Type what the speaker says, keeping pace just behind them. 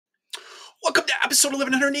Welcome to episode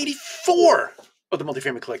 1184 of the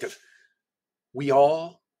Multifamily Collective. We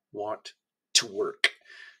all want to work.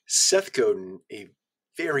 Seth Godin, a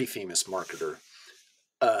very famous marketer,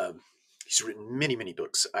 he's written many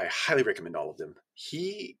books. I highly recommend all of them.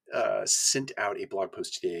 He sent out a blog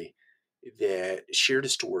post today that shared a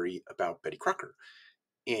story about Betty Crocker.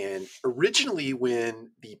 And originally, when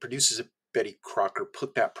the producers of Betty Crocker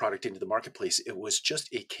put that product into the marketplace, it was just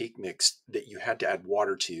a cake mix that you had to add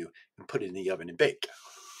water to and put it in the oven and bake.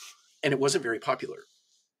 And it wasn't very popular.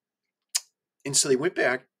 And so they went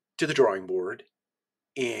back to the drawing board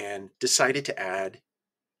and decided to add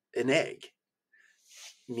an egg,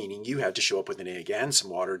 meaning you had to show up with an egg and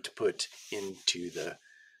some water to put into the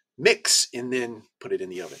mix and then put it in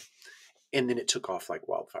the oven. And then it took off like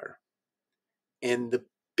wildfire. And the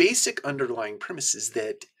basic underlying premise is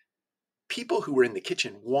that people who were in the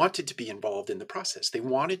kitchen wanted to be involved in the process. They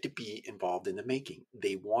wanted to be involved in the making.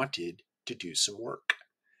 They wanted to do some work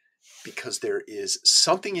because there is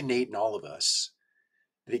something innate in all of us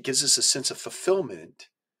that gives us a sense of fulfillment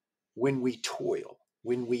when we toil,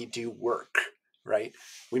 when we do work, right?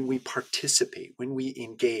 When we participate, when we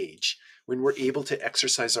engage, when we're able to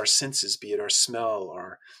exercise our senses, be it our smell,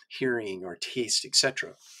 our hearing, our taste,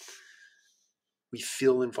 etc. We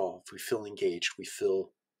feel involved, we feel engaged, we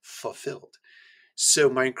feel fulfilled. So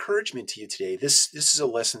my encouragement to you today, this is a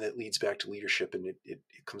lesson that leads back to leadership, and it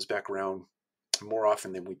comes back around more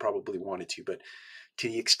often than we probably wanted to, but to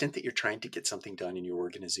the extent that you're trying to get something done in your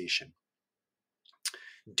organization,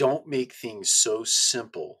 don't make things so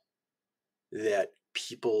simple that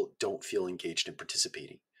people don't feel engaged in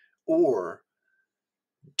participating, or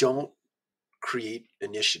don't create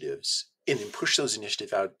initiatives and then push those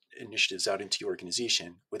initiatives out into your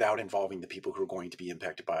organization without involving the people who are going to be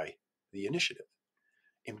impacted by the initiative.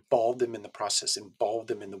 Involve them in the process, involve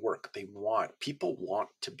them in the work. People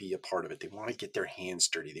want to be a part of it. They want to get their hands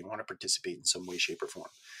dirty. They want to participate in some way, shape, or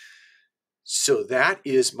form. So that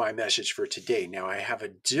is my message for today. Now I have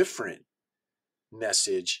a different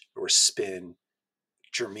message or spin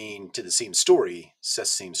germane to the same story,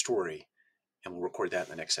 Seth's same story, and we'll record that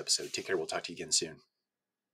in the next episode. Take care. We'll talk to you again soon.